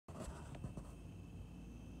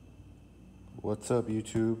What's up,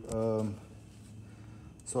 YouTube?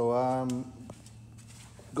 So I'm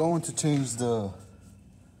going to change the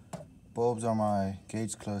bulbs on my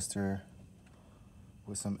gauge cluster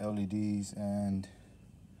with some LEDs, and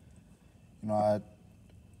I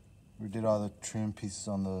redid all the trim pieces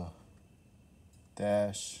on the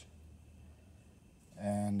dash,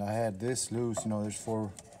 and I had this loose. There's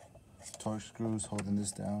 4 torque screws holding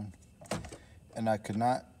this down, and I could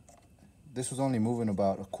not. This was only moving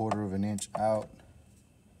about 1/4 of an inch out,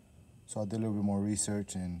 so I did a little bit more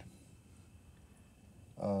research, and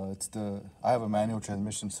I have a manual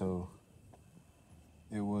transmission, so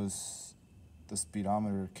it was the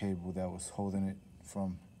speedometer cable that was holding it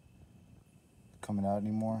from coming out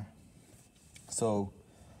anymore. So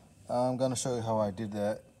I'm gonna show you how I did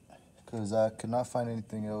that, because I could not find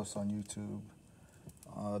anything else on YouTube.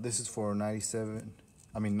 This is for 91.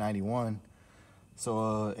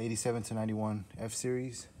 So 87 to 91 F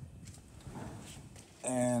series,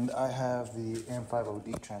 and I have the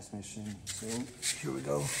M50D transmission. So here we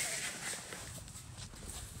go.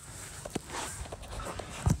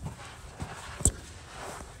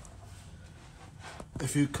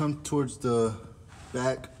 If you come towards the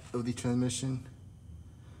back of the transmission,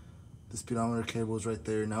 the speedometer cable is right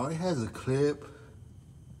there. Now it has a clip,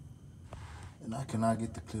 and I cannot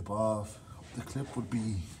get the clip off. The clip would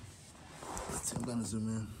be, let's see, I'm gonna zoom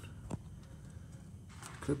in.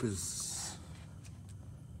 Clip is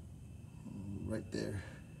right there.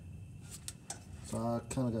 So I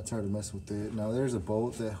kind of got tired of messing with it. Now there's a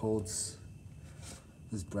bolt that holds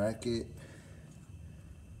this bracket.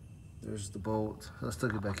 There's the bolt. I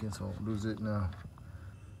stuck it back in so I won't lose it now.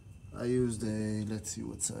 I used a, let's see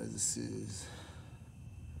what size this is,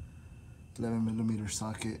 11mm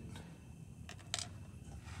socket.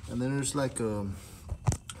 And then there's like a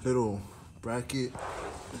little bracket,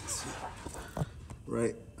 let's see,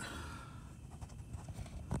 right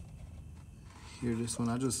here, this one.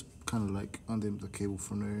 I just kind of like undid the cable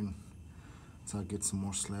from there, and so I get some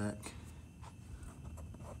more slack.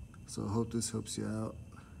 So I hope this helps you out.